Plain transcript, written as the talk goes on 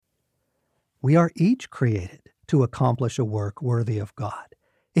We are each created to accomplish a work worthy of God.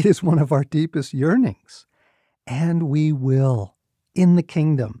 It is one of our deepest yearnings. And we will, in the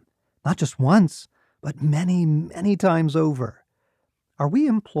kingdom, not just once, but many, many times over. Are we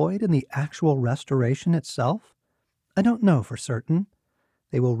employed in the actual restoration itself? I don't know for certain.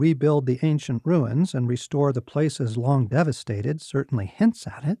 They will rebuild the ancient ruins and restore the places long devastated, certainly hints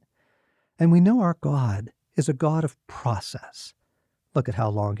at it. And we know our God is a God of process. Look at how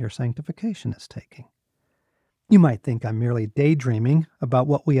long your sanctification is taking. You might think I'm merely daydreaming about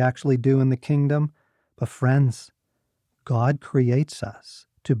what we actually do in the kingdom, but friends, God creates us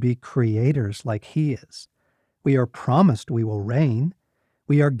to be creators like He is. We are promised we will reign.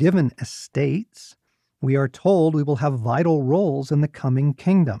 We are given estates. We are told we will have vital roles in the coming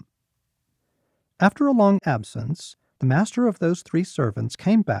kingdom. After a long absence, the master of those 3 servants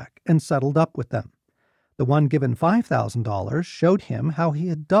came back and settled up with them. The one given $5,000 showed him how he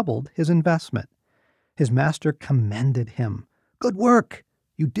had doubled his investment. His master commended him. "Good work!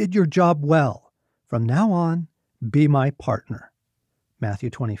 You did your job well. From now on, be my partner."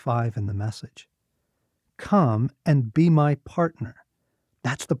 Matthew 25 in the Message. Come and be my partner.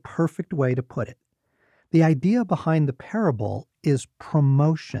 That's the perfect way to put it. The idea behind the parable is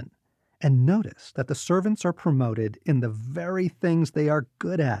promotion. And notice that the servants are promoted in the very things they are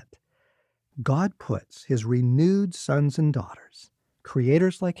good at. God puts His renewed sons and daughters,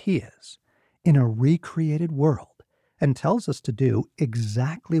 creators like He is, in a recreated world and tells us to do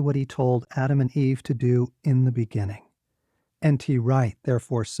exactly what He told Adam and Eve to do in the beginning. N.T. Wright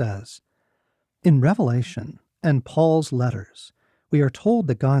therefore says, in Revelation and Paul's letters, we are told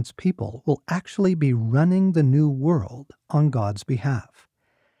that God's people will actually be running the new world on God's behalf.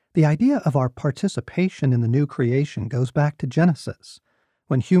 The idea of our participation in the new creation goes back to Genesis,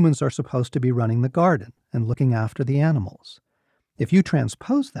 when humans are supposed to be running the garden and looking after the animals. If you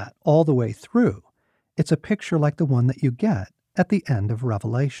transpose that all the way through, it's a picture like the one that you get at the end of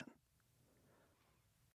Revelation.